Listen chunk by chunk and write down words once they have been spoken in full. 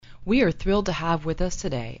We are thrilled to have with us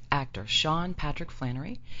today actor Sean Patrick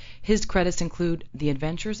Flanery. His credits include The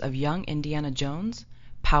Adventures of Young Indiana Jones,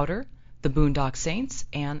 Powder, The Boondock Saints,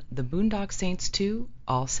 and The Boondock Saints 2,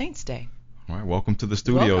 All Saints Day. All right, welcome to the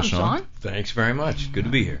studio, Welcome, Sean. Thanks very much. Good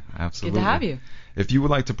to be here. Absolutely. Good to have you. If you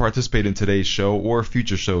would like to participate in today's show or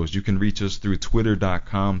future shows, you can reach us through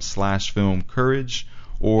twitter.com/filmcourage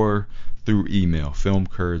or through email,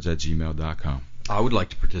 filmcourage@gmail.com. I would like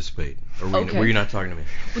to participate. Okay. Were you not talking to me?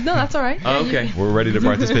 Well, no, that's all right. Oh, okay. We're ready to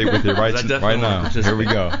participate with you right now. Here we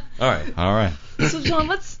go. All right. So, Sean,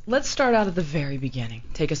 let's start out at the very beginning.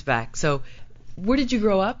 Take us back. So, where did you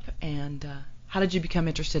grow up, and how did you become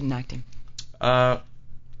interested in acting? I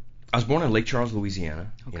was born in Lake Charles,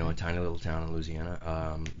 Louisiana. Okay. A tiny little town in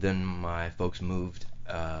Louisiana. Then my folks moved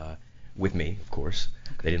with me, of course.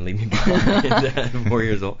 They didn't leave me behind at 4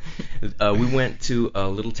 years old. We went to a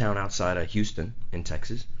little town outside of Houston in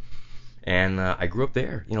Texas. And I grew up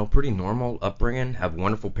there, pretty normal upbringing, have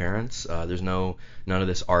wonderful parents. There's none of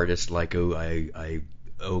this artist like, I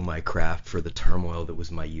owe my craft for the turmoil that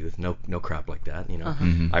was my youth. No crap like that,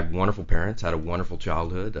 Mm-hmm. I have wonderful parents, had a wonderful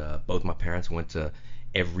childhood. Both my parents went to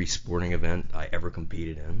every sporting event I ever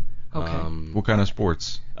competed in. Okay. What kind of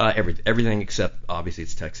sports? Everything except, obviously,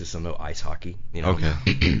 it's Texas, so no ice hockey.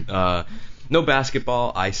 Okay. No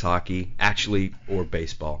basketball, ice hockey, actually, or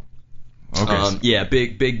baseball. Okay. Yeah,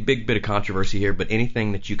 big bit of controversy here, but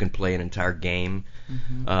anything that you can play an entire game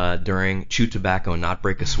during, chew tobacco and not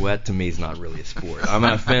break a sweat, to me is not really a sport. I'm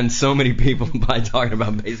going to offend so many people by talking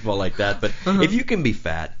about baseball like that, but if you can be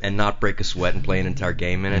fat and not break a sweat and play an entire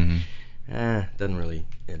game in it, doesn't really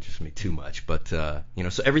interest me too much. But, so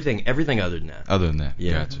everything other than that. Other than that,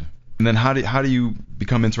 Yeah. Gotcha. And then how do you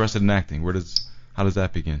become interested in acting? How does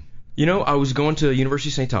that begin? I was going to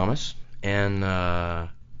University of St. Thomas, and I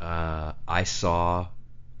saw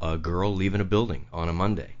a girl leaving a building on a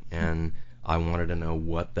Monday, and I wanted to know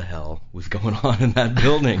what the hell was going on in that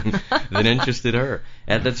building that interested her.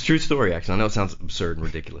 And that's a true story, actually. I know it sounds absurd and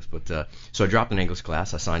ridiculous, but so I dropped an English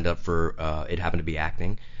class. I signed up for it happened to be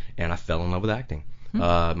acting, and I fell in love with acting.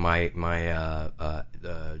 The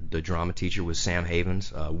drama teacher was Sam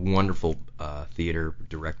Havens, a wonderful theater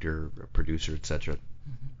director, producer, etc.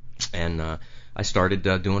 And I started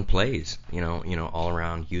doing plays, all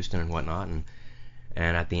around Houston and whatnot, and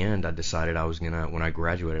at the end I decided when I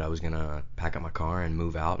graduated, I was gonna pack up my car and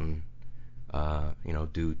move out and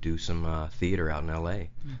do some theater out in L.A.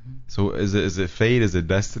 So is it fate? Is it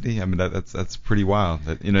destiny? I mean, that's pretty wild.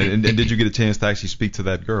 And did you get a chance to actually speak to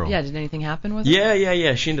that girl? Yeah, did anything happen with her?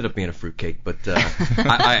 Yeah. She ended up being a fruitcake, but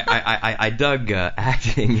I dug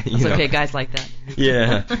acting. It's okay, guys like that.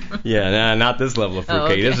 Yeah. Nah, not this level of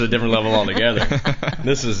fruitcake. okay. This is a different level altogether.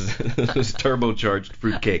 This is turbocharged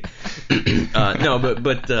fruitcake. No,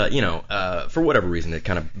 but for whatever reason, it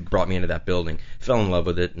kind of brought me into that building. Fell in love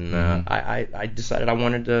with it, and I decided I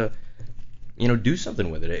wanted to, do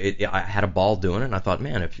something with it. I had a ball doing it, and I thought,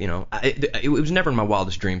 man, if it was never in my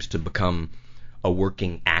wildest dreams to become a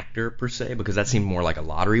working actor per se, because that seemed more like a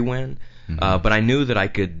lottery win. But I knew that I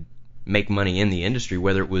could make money in the industry,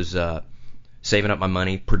 whether it was saving up my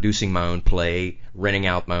money, producing my own play, renting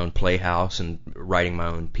out my own playhouse, and writing my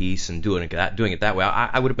own piece, and doing it that way.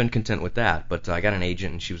 I would have been content with that. But I got an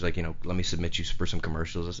agent, and she was like, let me submit you for some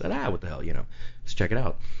commercials. I said, what the hell, let's check it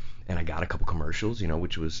out. And I got a couple commercials,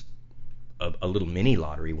 which was a little mini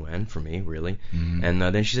lottery win for me, really. And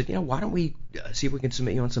then she said, why don't we see if we can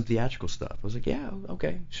submit you on some theatrical stuff? I was like, yeah,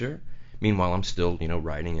 okay, sure. Meanwhile, I'm still,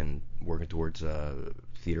 writing and working towards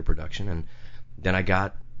theater production. And then I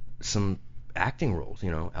got some acting roles,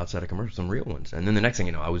 outside of commercials, some real ones. And then the next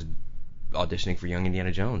thing I was auditioning for Young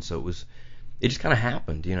Indiana Jones. So it just kind of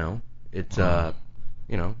happened, and I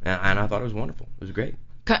thought it was wonderful. It was great.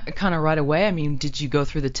 Kind of right away. I mean, did you go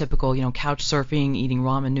through the typical, couch surfing, eating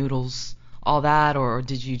ramen noodles, all that, or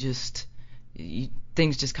did you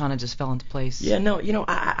things just kind of fell into place? Yeah, no,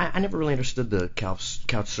 I never really understood the couch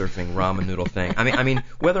surfing ramen noodle thing. I mean,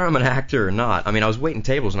 whether I'm an actor or not, I was waiting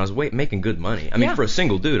tables and I was making good money. For a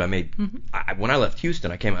single dude, I made. When I left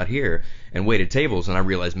Houston, I came out here and waited tables, and I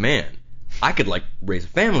realized, man, I could raise a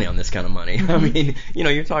family on this kind of money.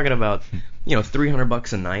 You're talking about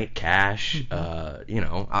 $300 a night cash.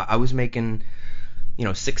 I was making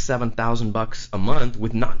 $6,000-7,000 a month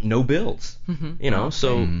with no bills.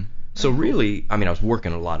 So really, I was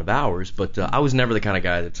working a lot of hours, but I was never the kind of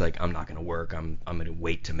guy that's like, I'm not going to work. I'm going to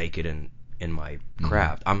wait to make it in my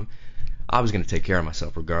craft. I was going to take care of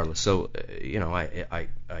myself regardless. So I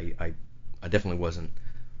definitely wasn't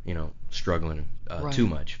struggling too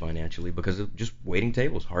much financially because of just waiting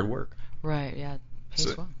tables, hard work. Right. Yeah.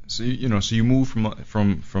 Pays well. So you move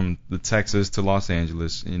from the Texas to Los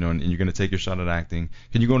Angeles, and you're going to take your shot at acting.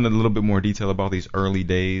 Can you go into a little bit more detail about these early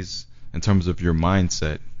days in terms of your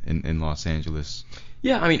mindset in Los Angeles?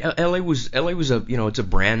 Yeah, I mean, LA was a it's a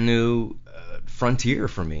brand new frontier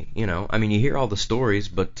for me. I mean, you hear all the stories,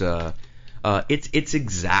 but it's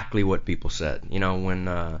exactly what people said. When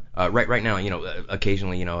right now,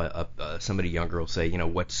 occasionally, somebody younger will say,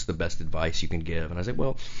 what's the best advice you can give? And I say,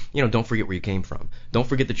 well, don't forget where you came from. Don't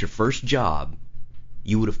forget that your first job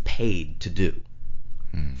you would have paid to do.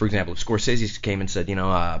 For example, if Scorsese came and said,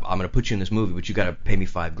 I'm going to put you in this movie, but you got to pay me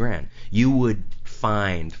 $5,000, you would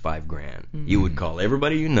find $5,000. You would call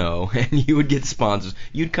everybody you know, and you would get sponsors.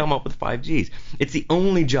 You'd come up with 5 Gs. It's the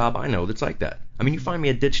only job I know that's like that. I mean, you find me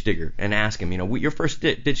a ditch digger and ask him, your first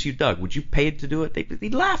ditch you dug, would you pay to do it?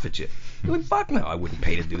 They'd laugh at you. You would, fuck no, I wouldn't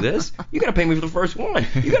pay to do this. You got to pay me for the first one.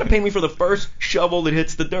 You got to pay me for the first shovel that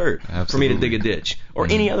hits the dirt. Absolutely. For me to dig a ditch, or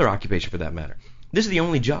any other occupation for that matter. This is the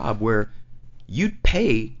only job where you'd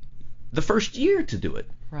pay the first year to do it.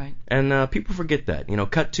 Right. And people forget that.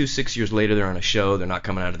 Cut to 6 years later, they're on a show, they're not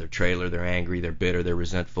coming out of their trailer, they're angry, they're bitter, they're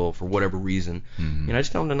resentful for whatever reason. I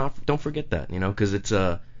just tell them to don't forget that, because it's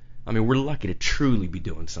we're lucky to truly be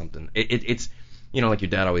doing something. It's like your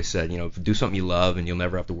dad always said, do something you love and you'll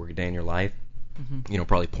never have to work a day in your life.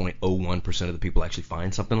 Probably 0.01% of the people actually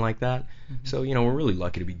find something like that. So, we're really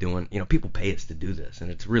lucky to be doing, people pay us to do this, and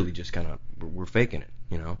it's really just kind of, we're faking it,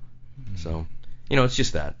 So, it's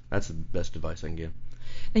just that. That's the best advice I can give.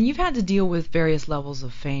 And you've had to deal with various levels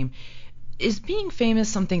of fame. Is being famous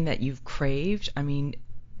something that you've craved? I mean,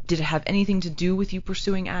 did it have anything to do with you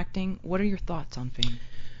pursuing acting? What are your thoughts on fame?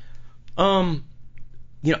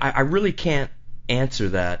 I really can't answer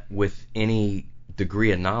that with any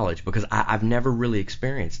degree of knowledge because I've never really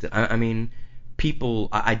experienced it. I mean,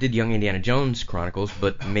 I did Young Indiana Jones Chronicles,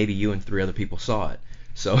 but maybe you and 3 other people saw it.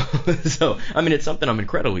 So I mean, it's something I'm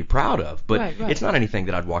incredibly proud of, but right. It's not anything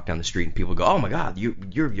that I'd walk down the street and people go, "Oh my God,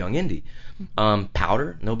 you're Young Indy."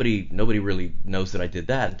 Powder, nobody really knows that I did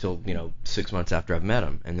that until 6 months after I've met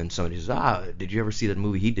him, and then somebody says, "Did you ever see that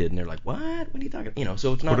movie he did?" And they're like, "What? What are you talking about?"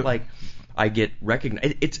 So it's not like I get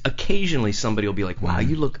recognized. It's occasionally somebody will be like, "Wow,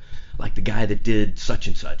 you look like the guy that did such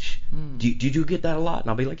and such." Did you get that a lot? And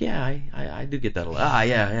I'll be like, "Yeah, I do get that a lot."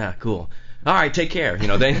 Yeah, cool. All right, take care.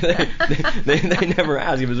 They never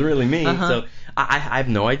ask if it's really me. So I have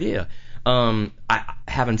no idea.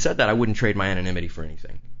 Having said that, I wouldn't trade my anonymity for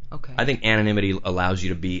anything. Okay. I think anonymity allows you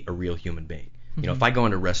to be a real human being. If I go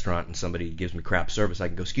into a restaurant and somebody gives me crap service, I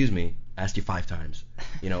can go, "Excuse me, I asked you 5 times."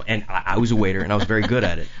 And I was a waiter and I was very good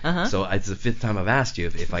at it. So it's the 5th time I've asked you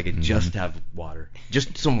if I could just have water,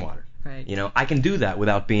 just some water. Right. I can do that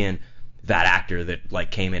without being that actor that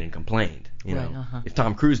came in and complained. If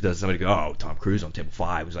Tom Cruise does, somebody go, "Oh, Tom Cruise on table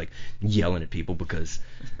 5 was yelling at people because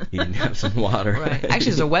he didn't have some water." Right. Actually,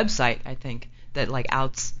 there's a website I think that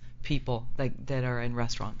outs people that are in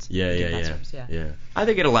restaurants. Yeah. I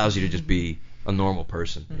think it allows you to just be a normal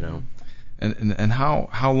person, And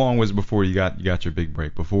how long was it before you got your big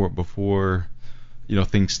break? Before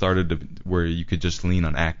things started where you could just lean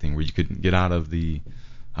on acting, where you could get out of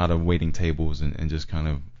waiting tables and just kind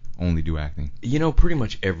of only do acting? Pretty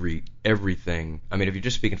much everything. I mean, if you're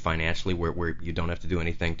just speaking financially, where you don't have to do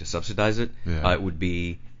anything to subsidize it, it would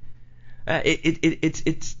be.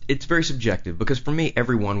 It's very subjective because for me,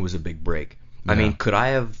 everyone was a big break. Yeah. I mean, could I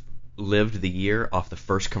have lived the year off the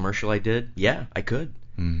first commercial I did? Yeah, I could.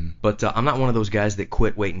 But I'm not one of those guys that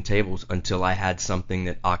quit waiting tables until I had something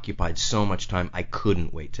that occupied so much time I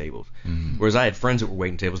couldn't wait tables. Whereas I had friends that were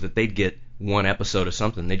waiting tables that they'd get 1 episode of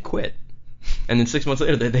something, they'd quit. And then 6 months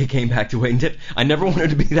later, they came back to wait and tip. I never wanted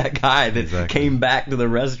to be that guy that came back to the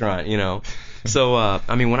restaurant, So,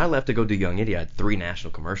 I mean, when I left to go do Young Indy, I had 3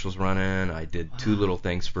 national commercials running. I did 2 little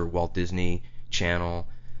things for Walt Disney Channel.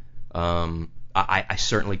 I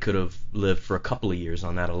certainly could have lived for a couple of years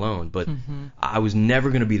on that alone, but I was never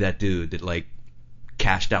going to be that dude that,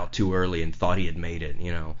 cashed out too early and thought he had made it,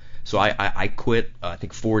 So I quit, I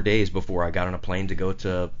think, 4 days before I got on a plane to go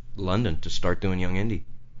to London to start doing Young Indy.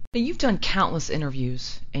 Now, you've done countless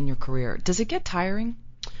interviews in your career. Does it get tiring?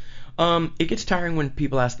 It gets tiring when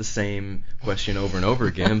people ask the same question over and over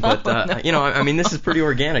again. But I mean, this is pretty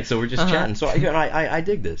organic, so we're just chatting. So I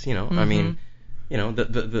dig this. I mean,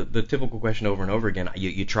 the typical question over and over again.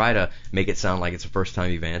 You try to make it sound like it's the first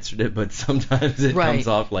time you've answered it, but sometimes it comes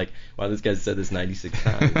off like, "Wow, this guy said this 96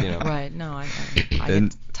 times." Right. No, I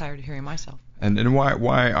get tired of hearing myself. And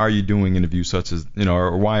why are you doing interviews such as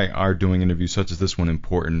or why are doing interviews such as this one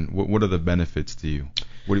important? What are the benefits to you?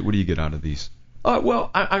 What do you get out of these?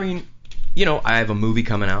 Well, I mean, I have a movie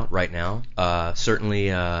coming out right now.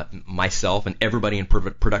 Certainly, myself and everybody in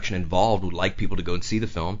production involved would like people to go and see the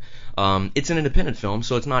film. It's an independent film,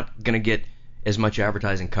 so it's not going to get as much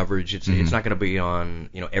advertising coverage. It's not going to be on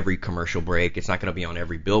every commercial break. It's not going to be on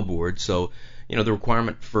every billboard. So the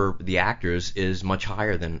requirement for the actors is much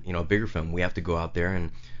higher than a bigger film. We have to go out there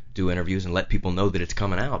and do interviews and let people know that it's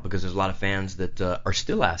coming out, because there's a lot of fans that are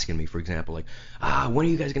still asking me, for example, like, when are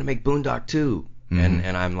you guys going to make Boondock 2?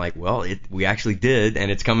 And I'm like, well, we actually did,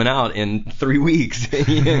 and it's coming out in 3 weeks.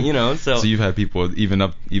 So you've had people just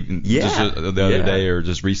the other day or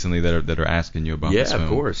just recently that are asking you about this film. Yeah,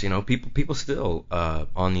 of course. People still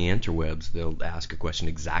on the interwebs, they'll ask a question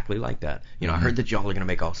exactly like that. I heard that y'all are going to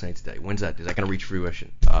make All Saints Day. When's that? Is that going to reach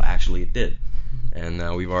fruition? Actually, it did,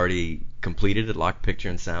 and we've already completed it, locked picture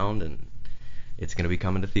and sound, and it's going to be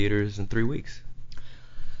coming to theaters in 3 weeks.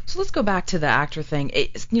 So let's go back to the actor thing.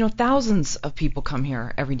 Thousands of people come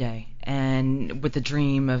here every day, and with the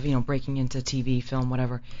dream of breaking into TV, film,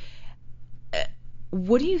 whatever.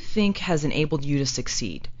 What do you think has enabled you to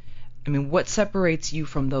succeed? I mean, what separates you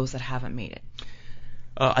from those that haven't made it?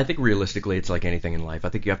 I think realistically, it's like anything in life. I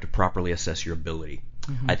think you have to properly assess your ability.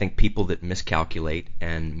 I think people that miscalculate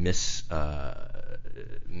and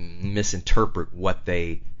misinterpret what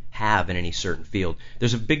they have in any certain field.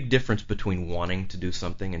 There's a big difference between wanting to do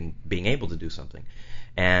something and being able to do something.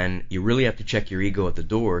 And you really have to check your ego at the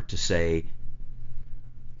door to say,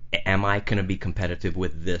 am I going to be competitive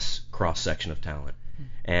with this cross-section of talent?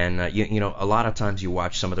 And, a lot of times you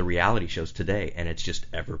watch some of the reality shows today, and it's just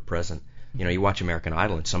ever-present. You watch American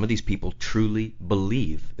Idol, and some of these people truly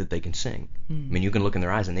believe that they can sing. I mean, you can look in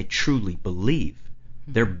their eyes, and they truly believe.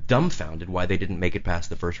 They're dumbfounded why they didn't make it past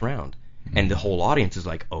the first round. And the whole audience is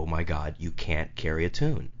like, oh my God, you can't carry a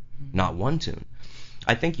tune. Not one tune.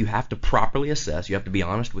 I think you have to properly assess, you have to be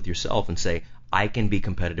honest with yourself and say, I can be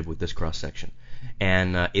competitive with this cross-section.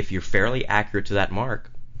 And if you're fairly accurate to that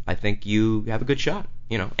mark, I think you have a good shot,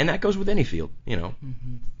 And that goes with any field,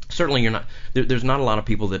 Certainly you're not, there's not a lot of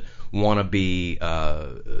people that want to be,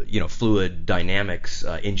 fluid dynamics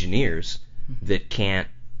engineers that can't,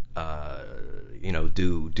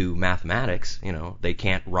 do mathematics. They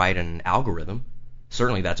can't write an algorithm.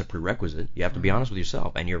 Certainly that's a prerequisite. You have to be honest with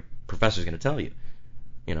yourself, and your professor's going to tell you.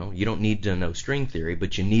 You don't need to know string theory,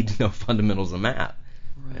 but you need to know fundamentals of math.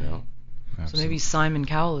 Right. So maybe Simon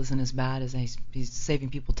Cowell isn't as bad as he's saving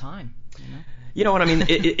people time. You know what I mean?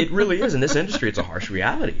 It really is. In this industry, it's a harsh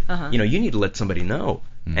reality. You need to let somebody know.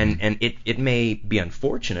 And it may be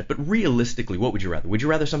unfortunate, but realistically, what would you rather? Would you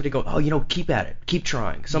rather somebody go, keep at it, keep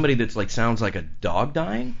trying? Somebody that's like sounds like a dog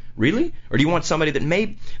dying? Really? Or do you want somebody that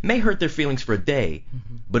may hurt their feelings for a day,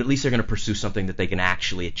 but at least they're going to pursue something that they can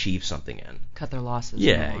actually achieve something in? Cut their losses.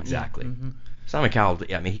 Yeah, exactly. Simon Cowell,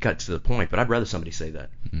 he cuts to the point, but I'd rather somebody say that.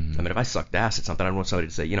 I mean, if I sucked ass at something, I'd want somebody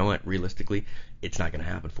to say, you know what, realistically, it's not going to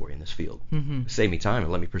happen for you in this field. Save me time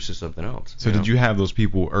and let me pursue something else. So did you have those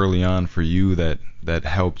people early on for you that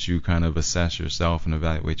helped you kind of assess yourself and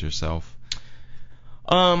evaluate yourself?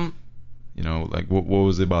 Like what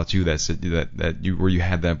was it about you that said that you where you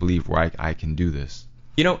had that belief where I can do this?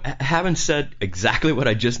 Having said exactly what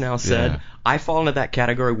I just now said, I fall into that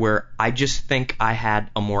category where I just think I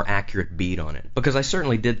had a more accurate bead on it. Because I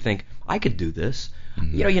certainly did think, I could do this.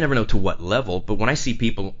 You never know to what level, but when I see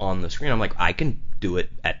people on the screen, I'm like, I can do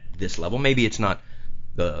it at this level. Maybe it's not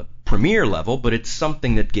the premier level, but it's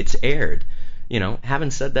something that gets aired.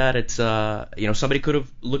 Having said that, it's, somebody could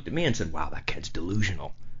have looked at me and said, wow, that kid's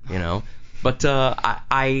delusional, But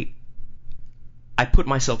I put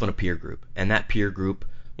myself in a peer group, and that peer group,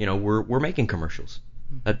 we're making commercials.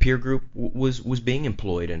 That peer group was being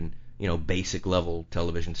employed in, basic level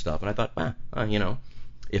television stuff, and I thought,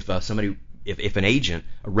 if an agent,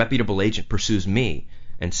 a reputable agent, pursues me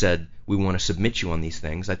and said, we want to submit you on these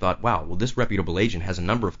things, I thought, wow, well, this reputable agent has a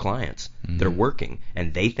number of clients that are working,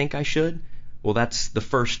 and they think I should. Well, that's the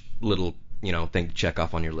first little, thing to check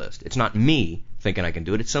off on your list. It's not me thinking I can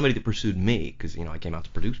do it. It's somebody that pursued me because, I came out to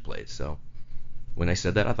produce plays, so. When they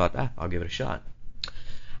said that, I thought, I'll give it a shot.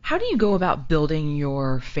 How do you go about building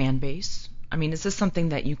your fan base? I mean, is this something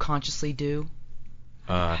that you consciously do?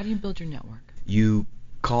 How do you build your network? You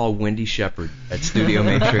call Wendy Shepard at Studio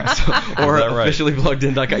Matrix or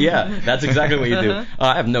officiallypluggedin.com. Yeah, that's exactly what you do.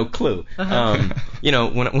 I have no clue. When I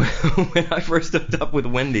first hooked up with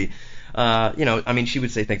Wendy, she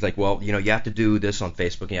would say things like, well, you have to do this on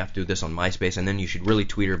Facebook, and you have to do this on MySpace, and then you should really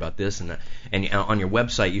tweet her about this, and on your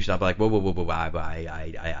website you should have like, whoa,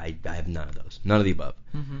 I have none of those, none of the above.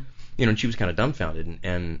 And she was kind of dumbfounded,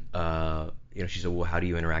 and she said, well, how do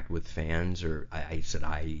you interact with fans? Or I said,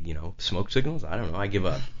 smoke signals. I don't know. I give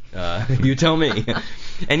up. You tell me.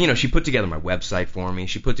 And she put together my website for me.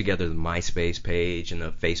 She put together the MySpace page and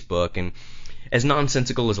the Facebook. And as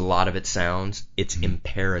nonsensical as a lot of it sounds, it's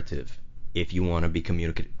imperative if you want to be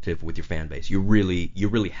communicative with your fan base. You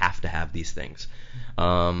really have to have these things.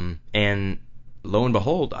 And lo and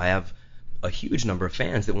behold, I have a huge number of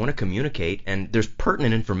fans that want to communicate, and there's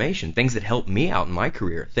pertinent information, things that help me out in my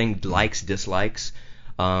career, things likes, dislikes.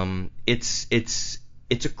 It's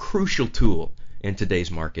a crucial tool in today's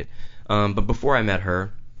market. But before I met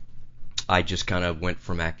her, I just kind of went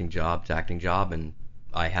from acting job to acting job, and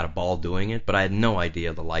I had a ball doing it, but I had no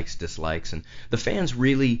idea the likes, dislikes, and the fans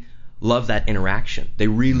really love that interaction. They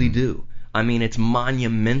really do. I mean, it's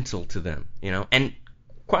monumental to them, and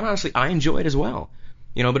quite honestly, I enjoy it as well.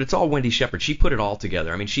 But it's all Wendy Shepherd. She put it all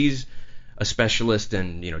together. I mean, she's a specialist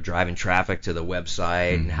in, driving traffic to the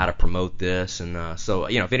website and how to promote this. And so,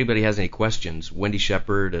 if anybody has any questions, Wendy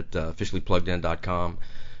Shepherd at officiallypluggedin.com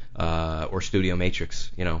or Studio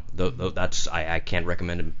Matrix. That's I can't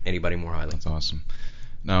recommend anybody more highly. That's awesome.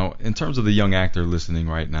 Now, in terms of the young actor listening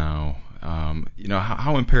right now,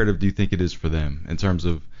 how imperative do you think it is for them in terms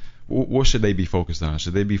of what should they be focused on?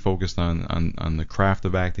 Should they be focused on the craft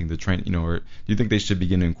of acting, the train, or do you think they should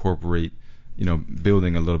begin to incorporate,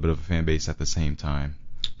 building a little bit of a fan base at the same time?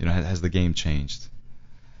 Has the game changed?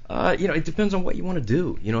 It depends on what you want to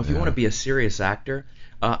do. If you want to be a serious actor,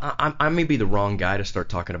 I may be the wrong guy to start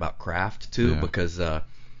talking about craft too, because I'm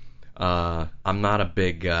not a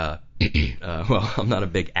big, I'm not a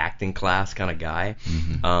big acting class kind of guy.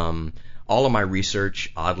 Mm-hmm. All of my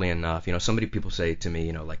research, oddly enough, so many people say to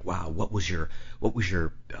me, like, wow, what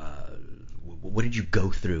did you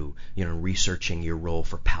go through, researching your role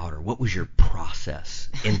for Powder? What was your process,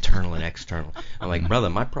 internal and external? I'm like, brother,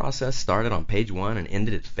 my process started on page 1 and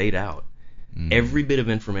ended at fade out. Mm-hmm. Every bit of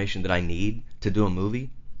information that I need to do a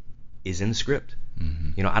movie is in the script.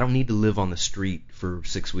 Mm-hmm. I don't need to live on the street for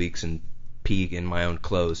 6 weeks and pee in my own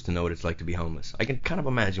clothes to know what it's like to be homeless. I can kind of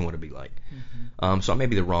imagine what it'd be like. Mm-hmm. So I may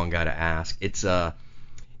be the wrong guy to ask. It's a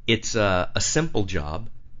simple job.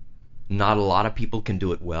 Not a lot of people can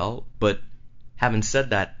do it well, but having said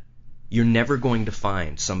that, you're never going to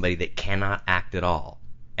find somebody that cannot act at all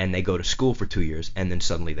and they go to school for 2 years and then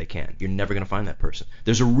suddenly they can. You're never going to find that person.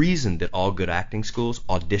 There's a reason that all good acting schools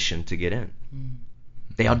audition to get in. Mm-hmm.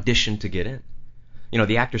 They audition to get in.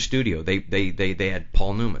 The Actors Studio, they had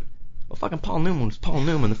Paul Newman. Well, fucking Paul Newman was Paul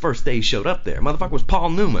Newman the first day he showed up there. Motherfucker was Paul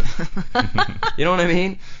Newman. You know what I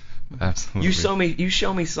mean? Absolutely. You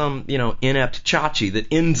show me some, inept Chachi that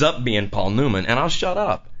ends up being Paul Newman, and I'll shut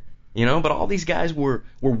up. But all these guys were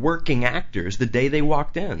working actors the day they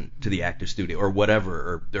walked in to the Actors Studio or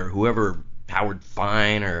whatever, or whoever, Howard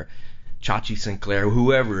Fine or Chachi Sinclair,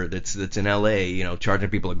 whoever that's in L.A., charging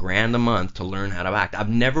people $1,000 a month to learn how to act. I've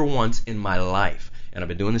never once in my life, and I've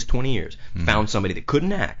been doing this 20 years, found somebody that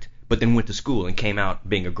couldn't act, but then went to school and came out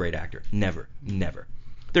being a great actor. Never.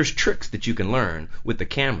 There's tricks that you can learn with the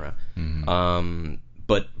camera,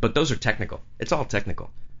 but those are technical. It's all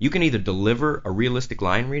technical. You can either deliver a realistic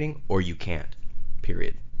line reading or you can't.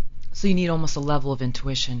 Period. So you need almost a level of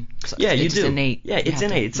intuition. So yeah, you it's do. Innate. Yeah, it's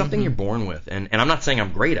innate. It's something you're born with, and I'm not saying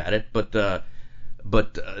I'm great at it, but there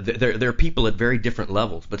are people at very different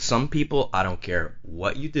levels. But some people, I don't care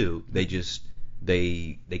what you do,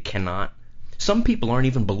 they cannot. Some people aren't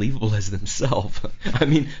even believable as themselves. I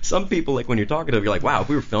mean, some people, like when you're talking to them, you're like, wow, if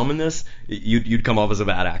we were filming this, you'd come off as a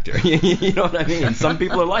bad actor. You know what I mean? Some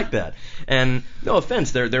people are like that. And no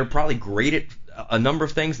offense, they're probably great at a number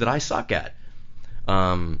of things that I suck at.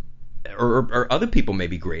 Or other people may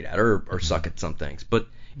be great at or suck at some things. But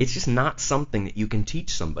it's just not something that you can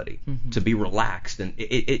teach somebody to be relaxed. And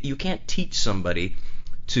you can't teach somebody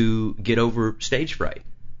to get over stage fright.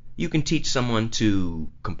 You can teach someone to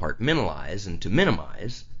compartmentalize and to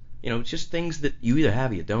minimize. It's just things that you either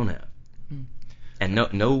have or you don't have. And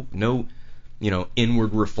no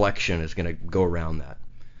inward reflection is going to go around that.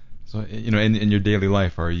 So, in your daily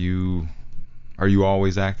life, are you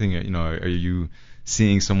always acting? Are you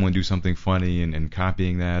seeing someone do something funny and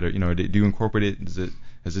copying that, or do you incorporate it?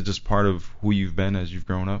 Is it just part of who you've been as you've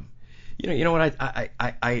grown up? You know what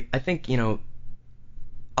I think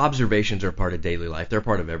observations are a part of daily life. They're a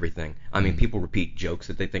part of everything. I mean, people repeat jokes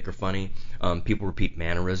that they think are funny. People repeat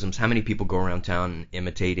mannerisms. How many people go around town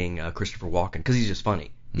imitating Christopher Walken? Because he's just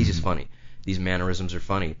funny. He's just funny. These mannerisms are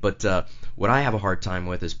funny. But what I have a hard time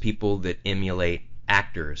with is people that emulate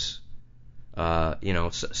actors.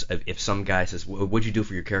 If some guy says, what'd you do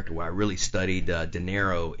for your character? Well, I really studied De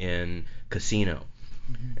Niro in Casino.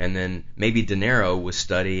 And then maybe De Niro was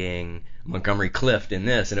studying Montgomery Clift in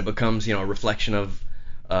this, and it becomes, a reflection of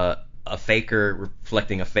a faker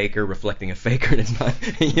reflecting a faker reflecting a faker, and it's not,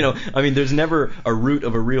 I mean, there's never a root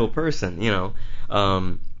of a real person,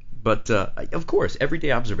 But of course,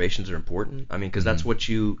 everyday observations are important. I mean, because that's what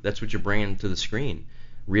you're bringing to the screen,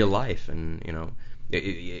 real life, and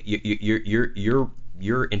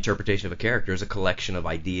your interpretation of a character is a collection of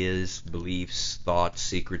ideas, beliefs, thoughts,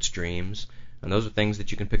 secrets, dreams, and those are things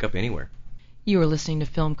that you can pick up anywhere. You are listening to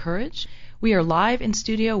Film Courage. We are live in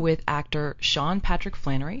studio with actor Sean Patrick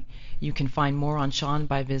Flanery. You can find more on Sean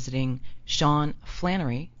by visiting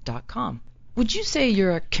SeanFlanery.com. Would you say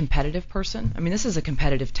you're a competitive person? I mean, this is a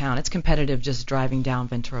competitive town. It's competitive just driving down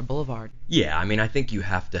Ventura Boulevard. Yeah, I mean, I think you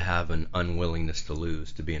have to have an unwillingness to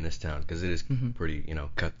lose to be in this town, because it is pretty,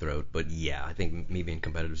 cutthroat. But yeah, I think me being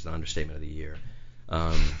competitive is the understatement of the year.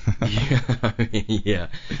 Yeah.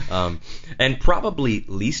 And probably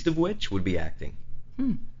least of which would be acting.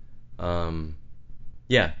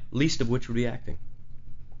 Yeah, least of which would be acting.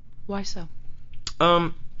 Why so?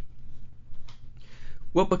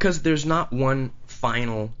 Well, because there's not one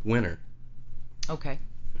final winner. Okay.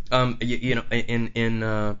 In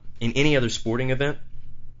any other sporting event,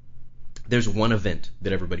 there's one event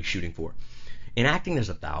that everybody's shooting for. In acting, there's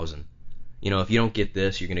 1,000. If you don't get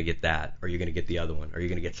this, you're going to get that, or you're going to get the other one, or you're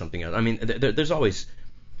going to get something else. I mean, there's always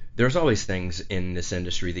things in this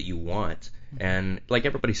industry that you want, and like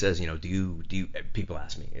everybody says, do you? People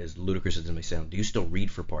ask me, as ludicrous as it may sound, do you still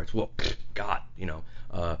read for parts? Well, God,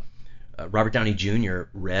 Robert Downey Jr.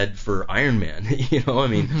 read for Iron Man. I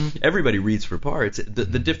mean, everybody reads for parts.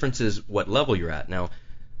 The difference is what level you're at. Now,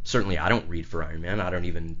 certainly I don't read for Iron Man. I don't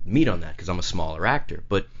even meet on that because I'm a smaller actor.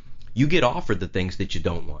 But you get offered the things that you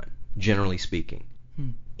don't want, generally speaking.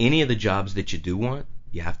 Any of the jobs that you do want,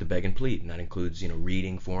 you have to beg and plead, and that includes,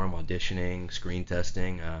 reading for them, auditioning, screen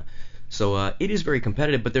testing. So it is very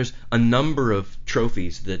competitive, but there's a number of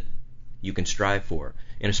trophies that you can strive for.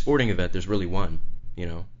 In a sporting event, there's really one,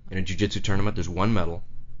 In a jiu-jitsu tournament, there's one medal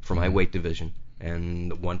for my weight division,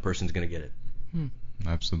 and one person's going to get it.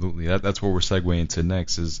 Absolutely. That's what we're segueing to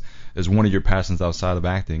next, is one of your passions outside of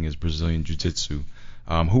acting is Brazilian jiu-jitsu.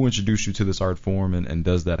 Who introduced you to this art form, and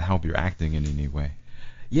does that help your acting in any way?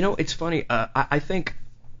 It's funny. I think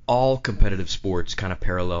all competitive sports kind of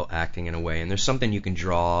parallel acting in a way, and there's something you can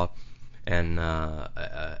draw and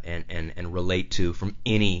relate to from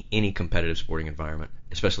any competitive sporting environment,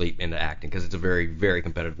 especially in the acting, because it's a very, very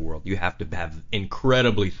competitive world. You have to have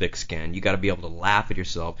incredibly thick skin. You got to be able to laugh at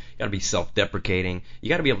yourself. You got to be self-deprecating. You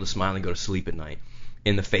got to be able to smile and go to sleep at night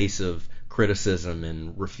in the face of criticism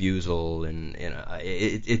and refusal, and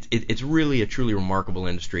it's really a truly remarkable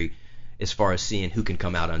industry as far as seeing who can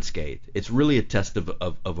come out unscathed. It's really a test of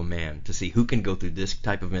a man to see who can go through this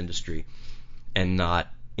type of industry and not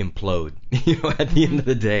implode, at the end of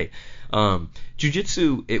the day.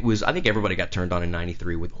 Jiu-jitsu, I think everybody got turned on in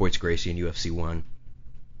 93 with Royce Gracie and UFC 1.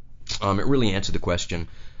 It really answered the question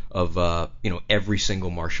of, every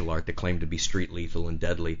single martial art that claimed to be street lethal and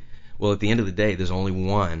deadly. Well, at the end of the day, there's only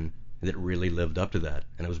one that really lived up to that,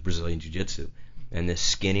 and it was Brazilian Jiu-Jitsu. And this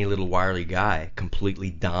skinny little wiry guy completely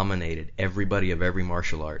dominated everybody of every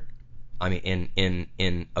martial art. I mean,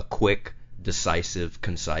 in a quick, decisive,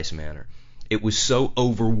 concise manner. It was so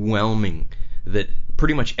overwhelming that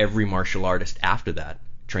pretty much every martial artist after that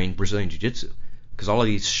trained Brazilian Jiu-Jitsu, because all of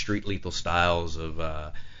these street lethal styles of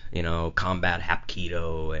combat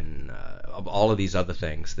hapkido and all of these other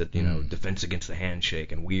things that defense against the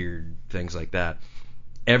handshake and weird things like that,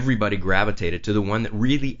 everybody gravitated to the one that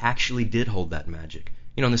really actually did hold that magic.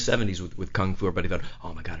 In the 70s with Kung Fu, everybody thought,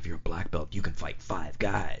 oh my God, if you're a black belt, you can fight 5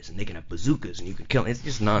 guys, and they can have bazookas, and you can kill them. It's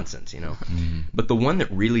just nonsense, But the one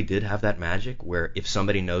that really did have that magic, where if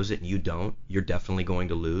somebody knows it and you don't, you're definitely going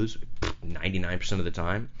to lose 99% of the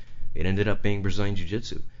time, it ended up being Brazilian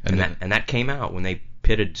Jiu-Jitsu. And that came out when they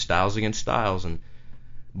pitted styles against styles, and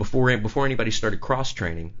before anybody started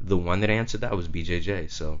cross-training, the one that answered that was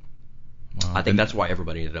BJJ, so... Wow. I think that's why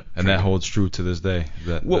everybody ended up. And that holds true to this day.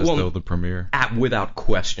 That's still the premier. Without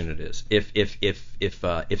question, it is.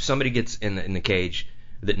 If somebody gets in the cage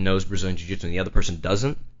that knows Brazilian Jiu-Jitsu and the other person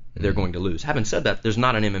doesn't, they're going to lose. Having said that, there's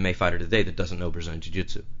not an MMA fighter today that doesn't know Brazilian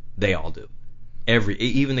Jiu-Jitsu. They all do.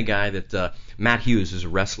 Even the guy that Matt Hughes is a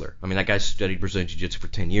wrestler. I mean, that guy's studied Brazilian Jiu-Jitsu for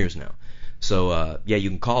 10 years now. So you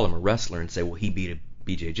can call him a wrestler and say, well, he beat a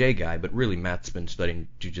BJJ guy, but really Matt's been studying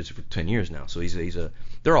jiu-jitsu for 10 years now, so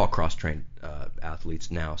they're all cross-trained athletes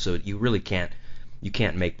now, so you really can't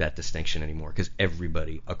make that distinction anymore, because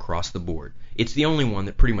everybody across the board, it's the only one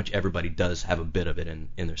that pretty much everybody does have a bit of it in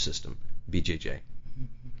their system, BJJ.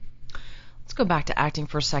 Let's go back to acting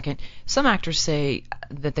for a second. Some actors say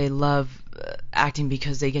that they love acting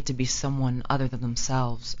because they get to be someone other than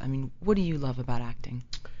themselves. I mean, what do you love about acting?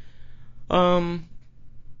 I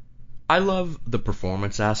love the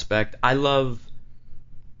performance aspect. I love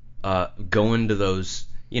going to those,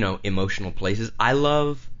 emotional places. I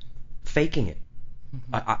love faking it.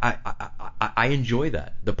 Mm-hmm. I enjoy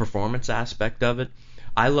that, the performance aspect of it.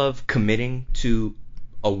 I love committing to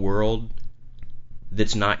a world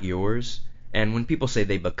that's not yours. And when people say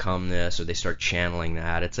they become this or they start channeling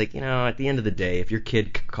that, it's like, at the end of the day, if your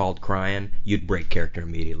kid called crying, you'd break character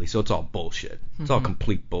immediately. So it's all bullshit. It's all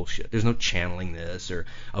complete bullshit. There's no channeling this or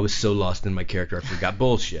I was so lost in my character I forgot.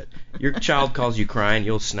 Bullshit. Your child calls you crying,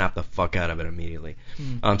 you'll snap the fuck out of it immediately.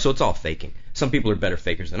 So it's all faking. Some people are better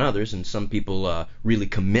fakers than others, and some people really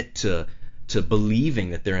commit to believing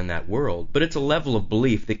that they're in that world. But it's a level of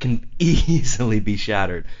belief that can easily be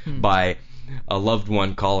shattered by a loved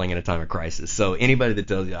one calling in a time of crisis. So anybody that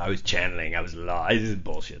tells you I was channeling, I was lost, it's just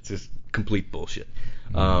bullshit. It's just complete bullshit.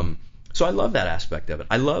 So I love that aspect of it.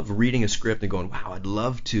 I love reading a script and going, wow, I'd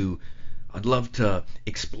love to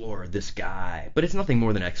explore this guy. But it's nothing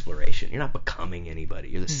more than exploration. You're not becoming anybody.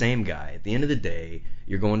 You're the same guy. At the end of the day,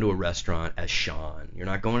 you're going to a restaurant as Sean. You're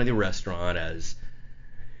not going to the restaurant as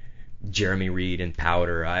Jeremy Reed and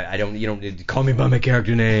Powder. You don't call me by my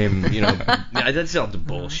character name. That's all the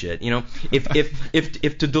bullshit.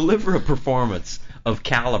 If to deliver a performance of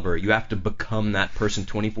caliber, you have to become that person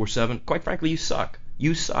 24/7. Quite frankly, you suck.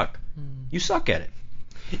 You suck. You suck at it.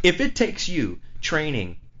 If it takes you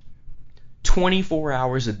training 24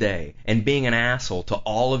 hours a day and being an asshole to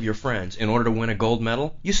all of your friends in order to win a gold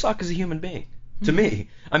medal, you suck as a human being. To me.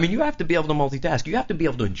 I mean, you have to be able to multitask. You have to be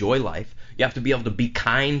able to enjoy life. You have to be able to be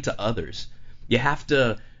kind to others. You have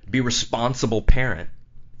to be a responsible parent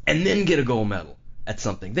and then get a gold medal at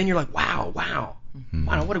something. Then you're like, wow,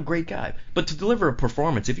 what a great guy. But to deliver a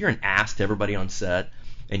performance, if you're an ass to everybody on set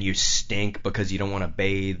and you stink because you don't want to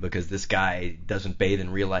bathe because this guy doesn't bathe in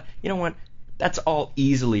real life, you know what? That's all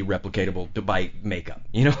easily replicatable by makeup.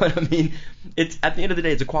 You know what I mean? It's at the end of the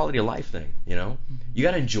day, it's a quality of life thing. You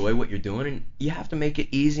got to enjoy what you're doing, and you have to make it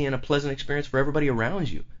easy and a pleasant experience for everybody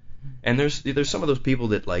around you. And there's some of those people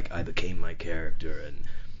that like, I became my character, and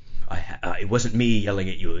it wasn't me yelling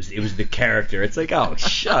at you. It was the character. It's like, oh,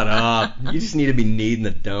 shut up. You just need to be kneed in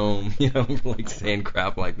the dome. Like saying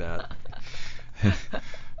crap like that.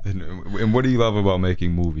 And what do you love about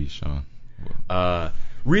making movies, Sean?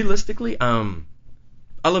 Realistically,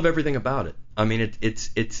 I love everything about it. I mean,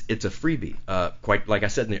 it's a freebie. Quite like I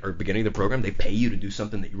said in the beginning of the program, they pay you to do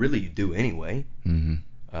something that really you do anyway.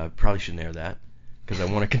 Probably shouldn't air that because I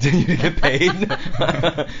want to continue to get paid.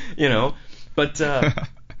 But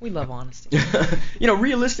we love honesty.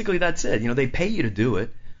 Realistically, that's it. They pay you to do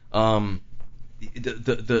it.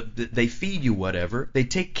 They feed you whatever. They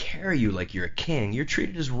take care of you like you're a king. You're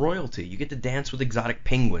treated as royalty. You get to dance with exotic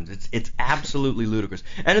penguins. It's absolutely ludicrous.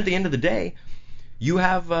 And at the end of the day, you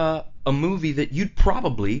have a movie that you'd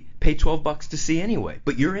probably pay $12 to see anyway,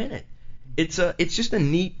 but you're in it. It's just a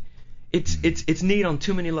neat. It's neat on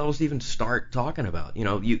too many levels to even start talking about.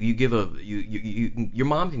 You give your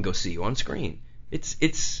mom can go see you on screen.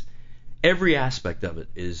 It's every aspect of it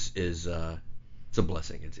is it's a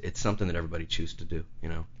blessing. It's something that everybody chooses to do,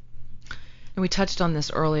 And we touched on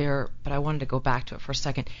this earlier, but I wanted to go back to it for a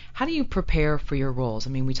second. How do you prepare for your roles? I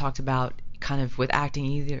mean, we talked about kind of with acting,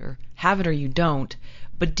 either have it or you don't,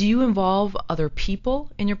 but do you involve other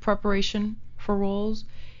people in your preparation for roles?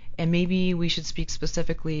 And maybe we should speak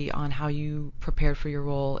specifically on how you prepared for your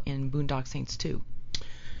role in Boondock Saints 2,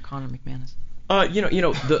 Connor McManus.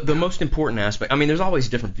 The most important aspect. I mean, there's always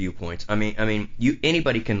different viewpoints. I mean,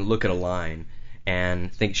 anybody can look at a line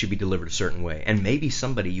and think it should be delivered a certain way. And maybe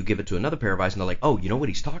you give it to another pair of eyes and they're like, oh, you know what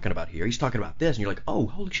he's talking about here? He's talking about this. And you're like, oh,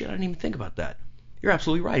 holy shit, I didn't even think about that. You're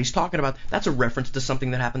absolutely right. He's talking about, that's a reference to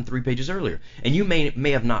something that happened 3 pages earlier. And you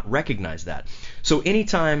may have not recognized that. So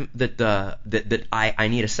anytime that I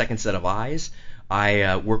need a second set of eyes,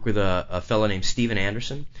 I work with a fellow named Steven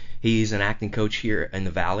Anderson. He's an acting coach here in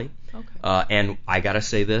the Valley. Okay. And I got to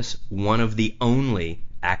say this, one of the only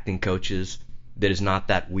acting coaches that is not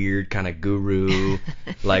that weird kind of guru,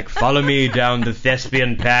 like, follow me down the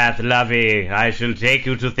thespian path, lovey. I shall take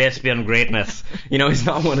you to thespian greatness. He's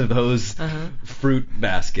not one of those fruit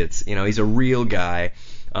baskets. He's a real guy,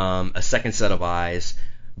 a second set of eyes,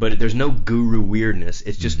 but there's no guru weirdness.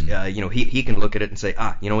 It's just, he can look at it and say,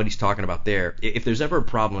 you know what he's talking about there. If there's ever a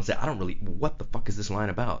problem, I'll say, what the fuck is this line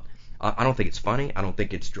about? I don't think it's funny. I don't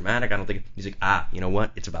think it's dramatic. He's like, you know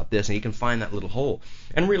what? It's about this. And he can find that little hole.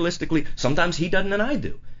 And realistically, sometimes he doesn't and I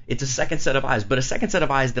do. It's a second set of eyes. But a second set of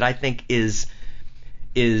eyes that I think is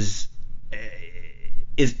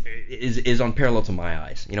is on parallel to my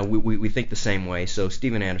eyes. You know, we think the same way. So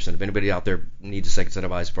Steven Anderson, if anybody out there needs a second set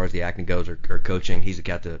of eyes as far as the acting goes or coaching, he's a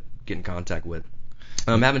cat to get in contact with.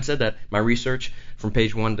 Having said that, my research from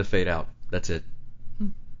page 1 to fade out. That's it.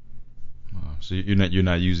 So you're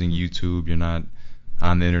not using YouTube. You're not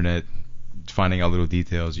on the internet finding out little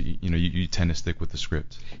details. You tend to stick with the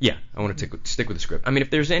script. Yeah, I want to stick with the script. I mean, if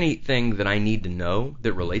there's anything that I need to know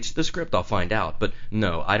that relates to the script, I'll find out. But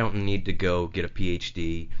no, I don't need to go get a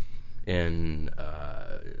PhD in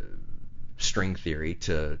string theory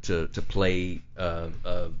to play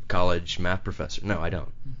a college math professor. No, I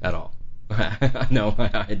don't at all. No,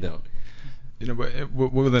 I don't. But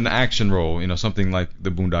with an action role, something like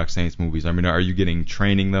the Boondock Saints movies, I mean, are you getting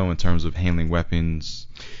training though in terms of handling weapons?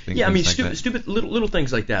 Yeah, I mean, stupid little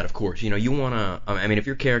things like that. Of course, you want to. I mean, if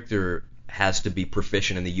your character has to be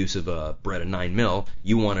proficient in the use of a Beretta 9mm,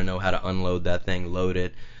 you want to know how to unload that thing, load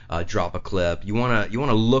it, drop a clip. You want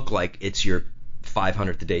to look like it's your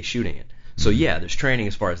 500th day shooting it. So yeah, there's training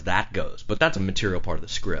as far as that goes, but that's a material part of the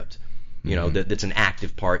script. That's an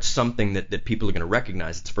active part, something that people are going to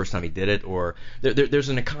recognize. It's the first time he did it, or there's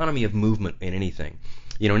an economy of movement in anything.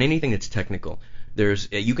 In anything that's technical,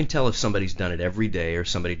 you can tell if somebody's done it every day or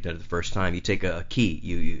somebody did it the first time. You take a key,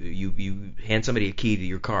 you hand somebody a key to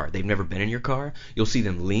your car. They've never been in your car. You'll see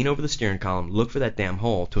them lean over the steering column, look for that damn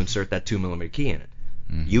hole to insert that 2mm key in it.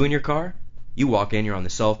 You in your car? You walk in, you're on the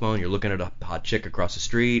cell phone, you're looking at a hot chick across the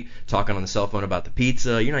street, talking on the cell phone about the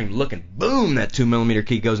pizza. You're not even looking. Boom! That 2mm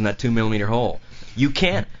key goes in that 2mm hole. You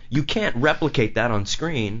can't replicate that on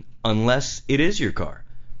screen unless it is your car.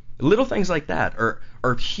 Little things like that are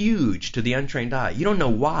huge to the untrained eye. You don't know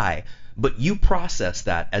why, but you process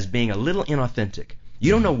that as being a little inauthentic.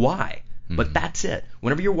 You don't know why, but that's it.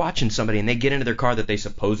 Whenever you're watching somebody and they get into their car that they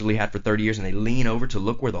supposedly had for 30 years and they lean over to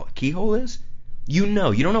look where the keyhole is, you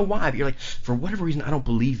don't know why, but you're like, for whatever reason, I don't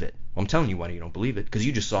believe it. Well, I'm telling you why you don't believe it, because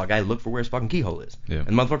you just saw a guy look for where his fucking keyhole is. Yeah. And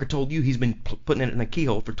the motherfucker told you he's been putting it in the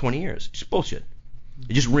keyhole for 20 years. It's just bullshit.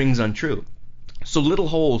 It just rings untrue. So little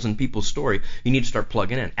holes in people's story, you need to start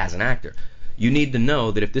plugging in as an actor. You need to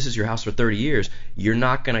know that if this is your house for 30 years, you're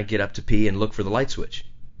not going to get up to pee and look for the light switch.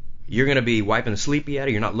 You're going to be wiping the sleepy out of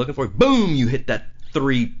it. You're not looking for it. Boom! You hit that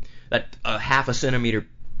half a centimeter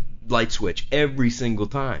light switch every single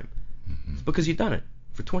time. It's because you've done it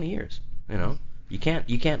for 20 years. You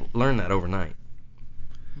can't learn that overnight.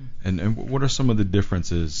 And what are some of the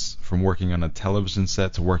differences from working on a television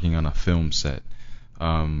set to working on a film set?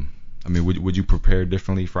 I mean, would you prepare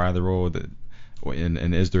differently for either role?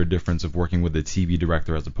 And is there a difference of working with a TV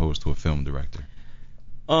director as opposed to a film director?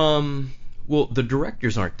 Well, the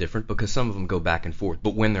directors aren't different because some of them go back and forth.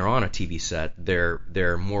 But when they're on a TV set,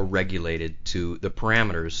 they're more regulated to the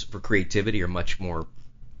parameters for creativity are much more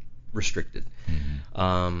restricted.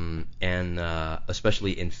 And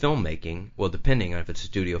especially in filmmaking, well, depending on if it's a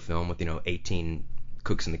studio film with 18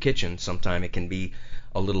 cooks in the kitchen, sometimes it can be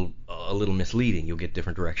a little misleading. You'll get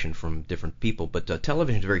different direction from different people. But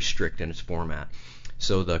television is very strict in its format,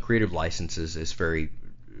 so the creative license is very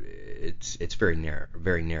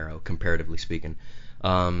narrow comparatively speaking.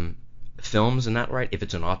 Films and that, right? If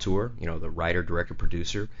it's an auteur, the writer, director,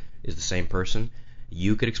 producer is the same person.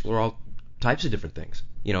 You could explore all types of different things.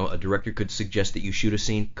 A director could suggest that you shoot a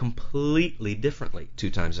scene completely differently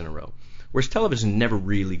 2 times in a row. Whereas television is never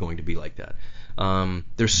really going to be like that.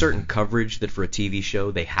 There's certain coverage that for a TV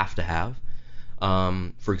show they have to have.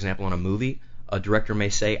 For example, on a movie, a director may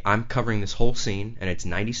say, I'm covering this whole scene and it's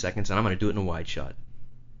 90 seconds and I'm going to do it in a wide shot.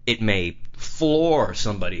 It may floor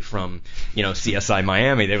somebody from, CSI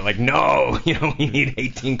Miami. They're like, no, we need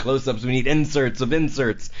 18 close-ups. We need inserts of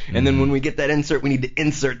inserts. And then when we get that insert, we need to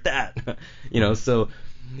insert that. So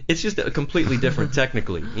it's just a completely different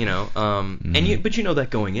technically, but you know that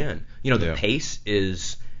going in. The pace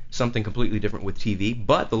is something completely different with TV,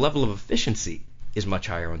 but the level of efficiency is much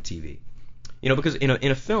higher on TV. Because in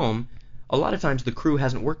a film, a lot of times the crew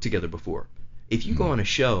hasn't worked together before. If you go on a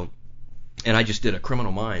show, and I just did a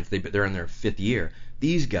Criminal Minds, they're in their 5th year.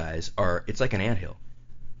 These guys it's like an anthill.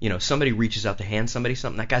 Somebody reaches out to hand somebody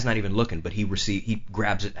something. That guy's not even looking, but he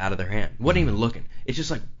grabs it out of their hand. Wasn't even looking. It's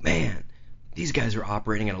just like, man, these guys are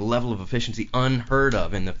operating at a level of efficiency unheard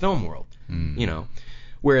of in the film world.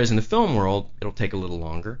 Whereas in the film world, it'll take a little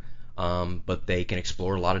longer, but they can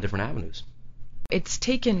explore a lot of different avenues. It's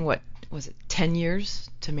taken, 10 years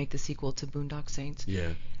to make the sequel to Boondock Saints? Yeah.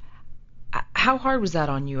 How hard was that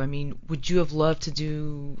on you? I mean, would you have loved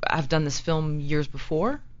to have done this film years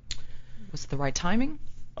before? Was it the right timing?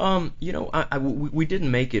 We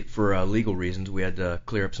didn't make it for legal reasons. We had to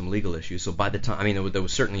clear up some legal issues. So by the time, there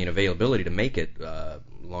was certainly an availability to make it a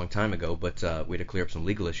long time ago, but we had to clear up some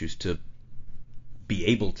legal issues to be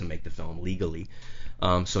able to make the film legally.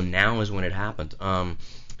 So now is when it happened.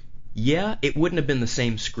 Yeah, it wouldn't have been the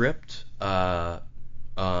same script.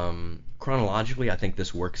 Chronologically, I think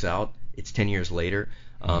this works out. It's 10 years later.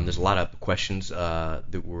 There's a lot of questions that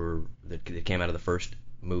came out of the first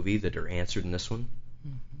movie that are answered in this one.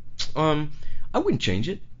 I wouldn't change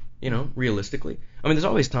it, realistically. I mean, there's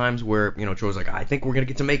always times where, Troy's like, I think we're going to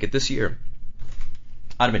get to make it this year.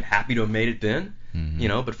 I'd have been happy to have made it then,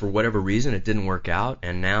 but for whatever reason, it didn't work out.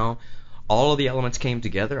 And now all of the elements came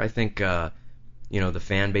together. I think, the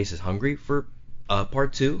fan base is hungry for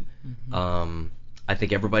part 2. I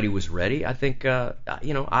think everybody was ready. I think,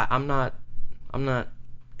 I'm not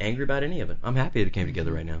angry about any of it. I'm happy that it came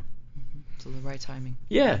together right now. So the right timing.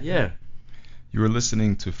 Yeah. You are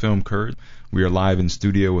listening to Film Curd. We are live in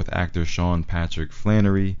studio with actor Sean Patrick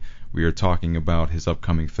Flanery. We are talking about his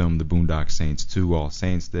upcoming film, The Boondock Saints 2, All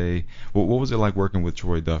Saints Day. What was it like working with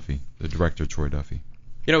Troy Duffy, the director Troy Duffy?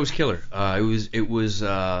 It was killer. It was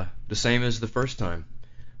the same as the first time.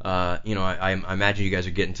 I imagine you guys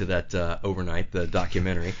are getting to that overnight, the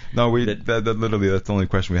documentary. No, that literally that's the only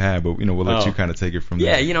question we had, but we'll let you kind of take it from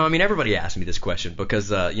there. Yeah, everybody asked me this question because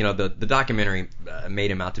the documentary made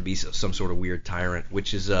him out to be some sort of weird tyrant,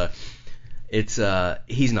 which is he's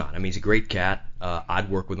not. I mean, he's a great cat. I'd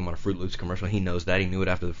work with him on a Fruit Loops commercial. He knows that. He knew it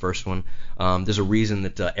after the first one. There's a reason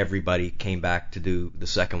that everybody came back to do the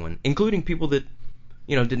second one, including people that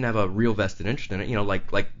didn't have a real vested interest in it.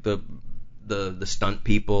 Like the stunt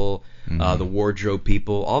people, the wardrobe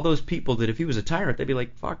people, all those people that if he was a tyrant, they'd be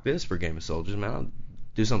like, fuck this for Game of Soldiers, man, I'll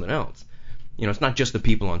do something else. It's not just the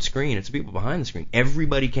people on screen, it's the people behind the screen.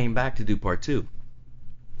 Everybody came back to do part 2.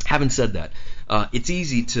 Having said that, it's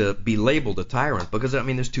easy to be labeled a tyrant because,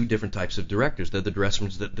 there's two different types of directors. They're the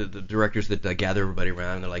directors that gather everybody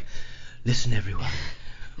around and they're like, listen, everyone,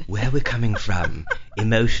 where we're coming from,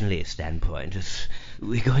 emotionally a standpoint,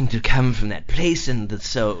 we're going to come from that place in the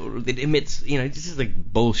soul that emits, this is like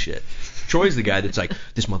bullshit. Troy's the guy that's like,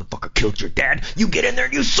 this motherfucker killed your dad, you get in there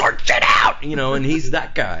and you sort shit out, and he's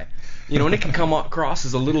that guy. And it can come across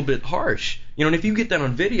as a little bit harsh. And if you get that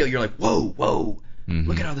on video, you're like, whoa,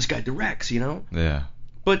 look at how this guy directs, Yeah.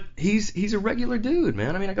 But he's a regular dude,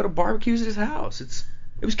 man. I go to barbecues at his house.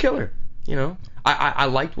 It was killer, I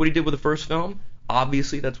liked what he did with the first film.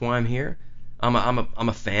 Obviously, that's why I'm here. I'm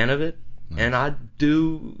a fan of it, and I'd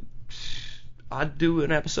do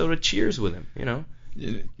an episode of Cheers with him.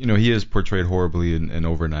 He is portrayed horribly in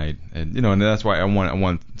Overnight, and and that's why I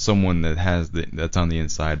want someone that's on the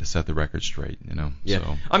inside to set the record straight. Yeah.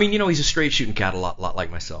 So. He's a straight shooting cat, a lot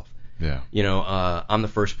like myself. Yeah. I'm the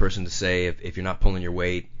first person to say if you're not pulling your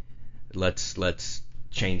weight, let's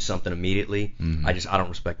change something immediately. I don't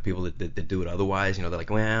respect people that do it otherwise. They're like,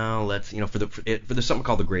 well, let's for there's something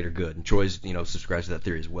called the greater good, and Troy's subscribes to that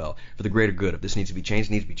theory as well. For the greater good, if this needs to be changed,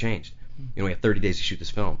 it needs to be changed. We have 30 days to shoot this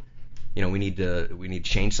film. We need to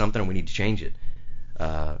change something, and we need to change it.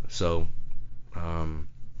 I'm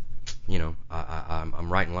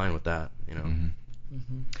right in line with that.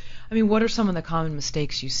 What are some of the common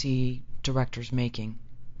mistakes you see directors making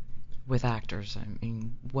with actors?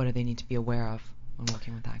 What do they need to be aware of when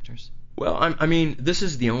working with actors? Well, this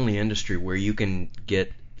is the only industry where you can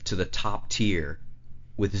get to the top tier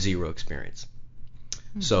with zero experience.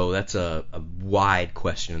 So that's a wide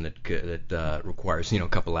question that requires a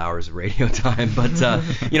couple hours of radio time. But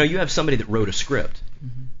you have somebody that wrote a script.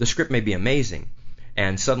 The script may be amazing,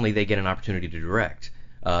 and suddenly they get an opportunity to direct.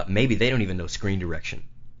 Maybe they don't even know screen direction.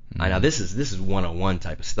 Now this is 101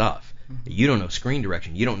 type of stuff. You don't know screen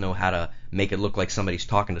direction. You don't know how to make it look like somebody's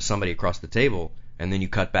talking to somebody across the table, and then you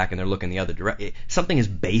cut back and they're looking the other direction. Something as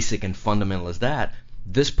basic and fundamental as that.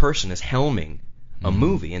 This person is helming a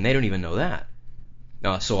movie, and they don't even know that.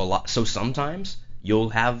 So sometimes you'll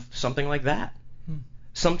have something like that.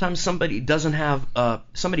 Sometimes somebody doesn't have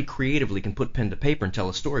somebody creatively can put pen to paper and tell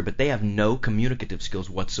a story, but they have no communicative skills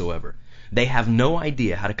whatsoever. They have no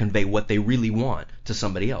idea how to convey what they really want to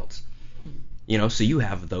somebody else. So you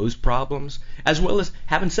have those problems, as well as,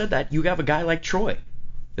 having said that, you have a guy like Troy.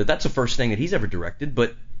 That's the first thing that he's ever directed,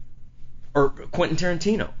 or Quentin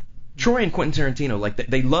Tarantino. Troy and Quentin Tarantino,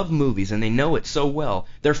 they love movies and they know it so well.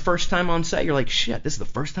 Their first time on set, you're like, shit, this is the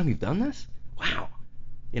first time you've done this? Wow.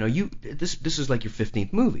 This is like your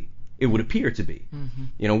 15th movie. It would appear to be.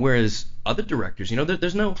 Whereas other directors,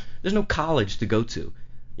 there's no college to go to.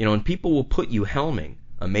 And people will put you helming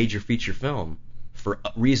a major feature film for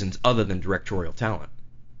reasons other than directorial talent,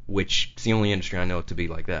 which is the only industry I know it to be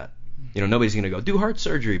like that. Nobody's going to go, do heart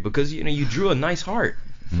surgery because, you drew a nice heart.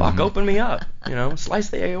 Fuck, open me up, slice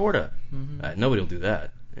the aorta. Nobody will do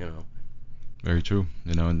that, Very true.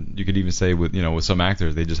 And you could even say with some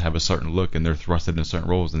actors, they just have a certain look and they're thrusted in certain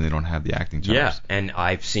roles and they don't have the acting chops. Yeah, and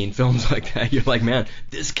I've seen films like that. You're like, man,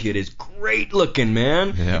 this kid is great looking,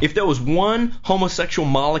 man. Yeah. If there was one homosexual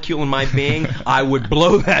molecule in my being, I would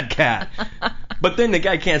blow that cat. But then the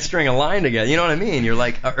guy can't string a line together. You know what I mean? You're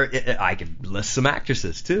like, I could list some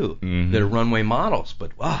actresses too that are runway models,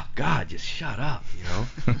 but oh God, just shut up.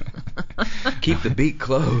 Keep the beat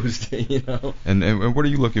closed. And what are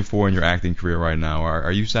you looking for in your acting career right now?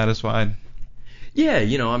 Are you satisfied? Yeah,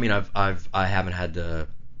 I mean, I haven't had to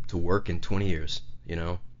work in 20 years.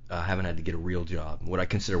 I haven't had to get a real job. What I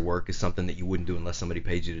consider work is something that you wouldn't do unless somebody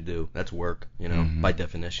paid you to do. That's work, by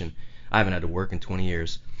definition. I haven't had to work in 20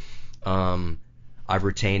 years. I've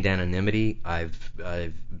retained anonymity. I've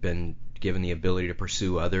been given the ability to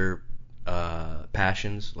pursue other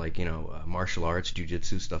passions like martial arts,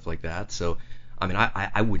 jiu-jitsu, stuff like that. So, I mean,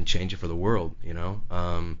 I wouldn't change it for the world.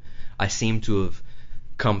 I seem to have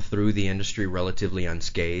come through the industry relatively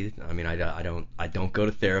unscathed. I mean, I don't go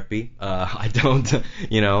to therapy. I don't,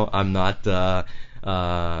 I'm not a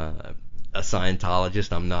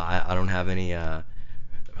Scientologist. I don't have any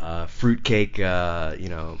fruitcake,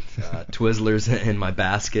 Twizzlers in my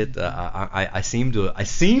basket. I seem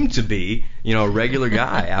to be, a regular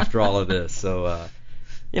guy after all of this. So,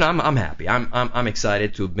 I'm happy. I'm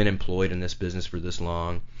excited to have been employed in this business for this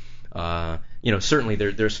long. Certainly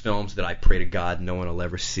there's films that I pray to God no one will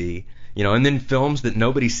ever see. And then films that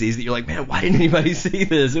nobody sees that you're like, man, why didn't anybody see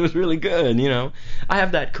this? It was really good. I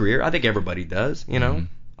have that career. I think everybody does.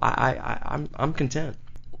 I'm content.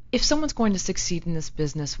 If someone's going to succeed in this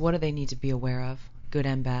business, what do they need to be aware of, good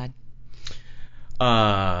and bad?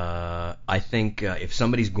 I think if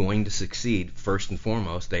somebody's going to succeed, first and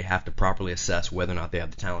foremost, they have to properly assess whether or not they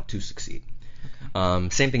have the talent to succeed. Okay.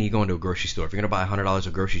 Same thing, you go into a grocery store. If you're going to buy $100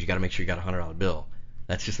 of groceries, you got to make sure you got a $100 bill.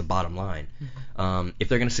 That's just the bottom line. Mm-hmm. If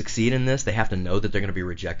they're going to succeed in this, they have to know that they're going to be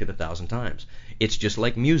rejected 1,000 times. It's just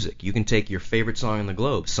like music. You can take your favorite song in the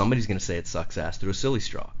globe. Somebody's going to say it sucks ass through a silly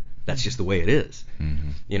straw. That's just the way it is.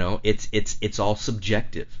 Mm-hmm. It's all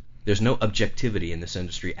subjective. There's no objectivity in this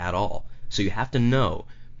industry at all. So you have to know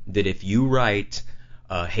that if you write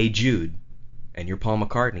Hey Jude and you're Paul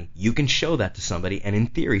McCartney, you can show that to somebody, and in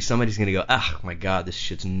theory somebody's going to go, oh my God, this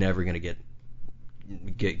shit's never going to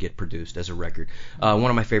get produced as a record. One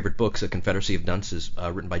of my favorite books, A Confederacy of Dunces,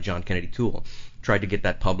 written by John Kennedy Toole, tried to get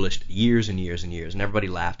that published years and years and years, and everybody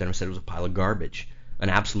laughed at him and said it was a pile of garbage, an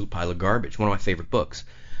absolute pile of garbage. One of my favorite books.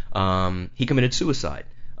 He committed suicide.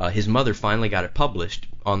 His mother finally got it published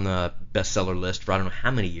on the bestseller list for I don't know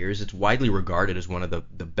how many years. It's widely regarded as one of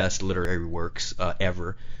the best literary works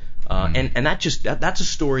ever. And that's a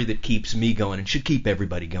story that keeps me going and should keep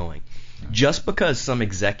everybody going. Just because some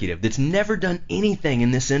executive that's never done anything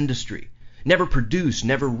in this industry, never produced,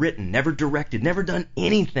 never written, never directed, never done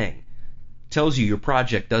anything, tells you your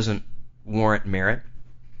project doesn't warrant merit,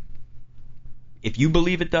 if you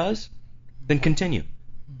believe it does, then continue.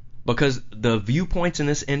 Because the viewpoints in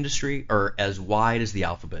this industry are as wide as the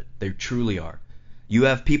alphabet. They truly are. You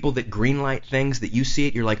have people that greenlight things that you see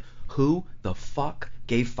it, you're like, who the fuck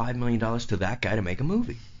gave $5 million to that guy to make a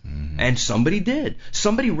movie? Mm-hmm. And somebody did.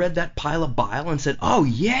 Somebody read that pile of bile and said, oh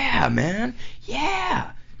yeah, man,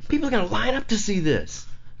 yeah. People are going to line up to see this.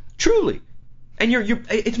 Truly. And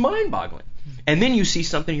it's mind-boggling. And then you see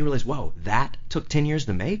something and you realize, whoa, that took 10 years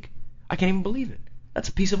to make? I can't even believe it. That's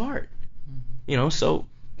a piece of art. So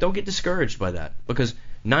don't get discouraged by that, because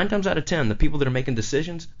 9 times out of 10, the people that are making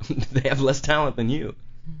decisions, they have less talent than you.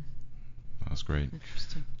 That's great.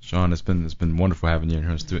 Interesting. Sean, it's been wonderful having you in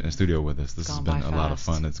here in the studio with us. This has been a lot of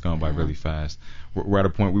fun. It's gone by really fast. We're at a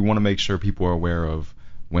point we want to make sure people are aware of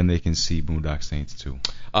when they can see Boondock Saints 2.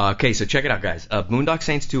 Okay, so check it out, guys. Boondock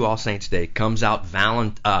Saints 2 All Saints Day comes out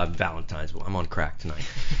Valentine's. Well, I'm on crack tonight.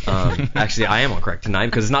 Actually, I am on crack tonight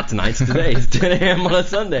because it's not tonight. It's today. It's 10 a.m. on a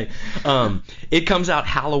Sunday. It comes out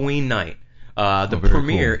Halloween night. The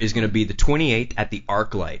premiere is going to be the 28th at the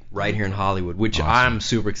ArcLight right here in Hollywood, which I'm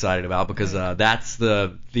super excited about because that's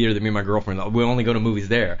the theater that me and my girlfriend, we only go to movies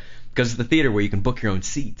there because it's the theater where you can book your own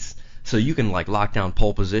seats. So you can lock down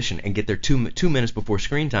pole position and get there 2 minutes before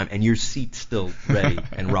screen time, and your seat's still ready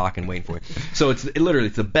and rocking, waiting for you. So it's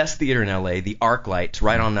the best theater in LA, the ArcLight. It's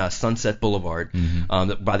right on Sunset Boulevard,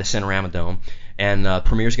 by the Cinerama Dome. And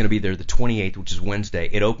premiere is going to be there the 28th, which is Wednesday.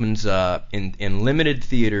 It opens in limited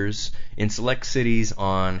theaters in select cities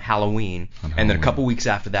on Halloween, and then a couple weeks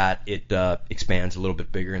after that, it expands a little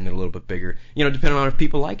bit bigger and then a little bit bigger. Depending on if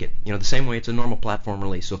people like it. The same way it's a normal platform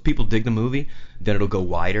release. So if people dig the movie, then it'll go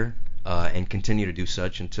wider. And continue to do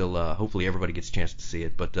such until hopefully everybody gets a chance to see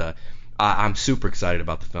it. But I'm super excited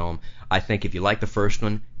about the film. I think if you like the first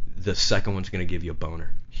one, the second one's going to give you a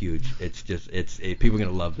boner. Huge. People are going to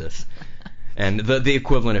love this. And the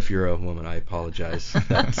equivalent, if you're a woman, I apologize.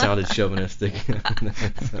 That sounded chauvinistic.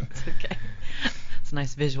 It's okay. It's a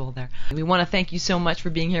nice visual there. We want to thank you so much for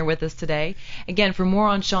being here with us today. Again, for more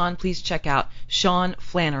on Sean, please check out Sean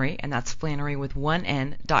Flannery, and that's Flannery with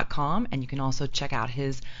 1N.com, and you can also check out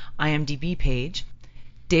his IMDb page.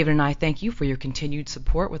 David and I thank you for your continued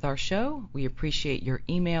support with our show. We appreciate your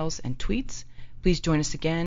emails and tweets. Please join us again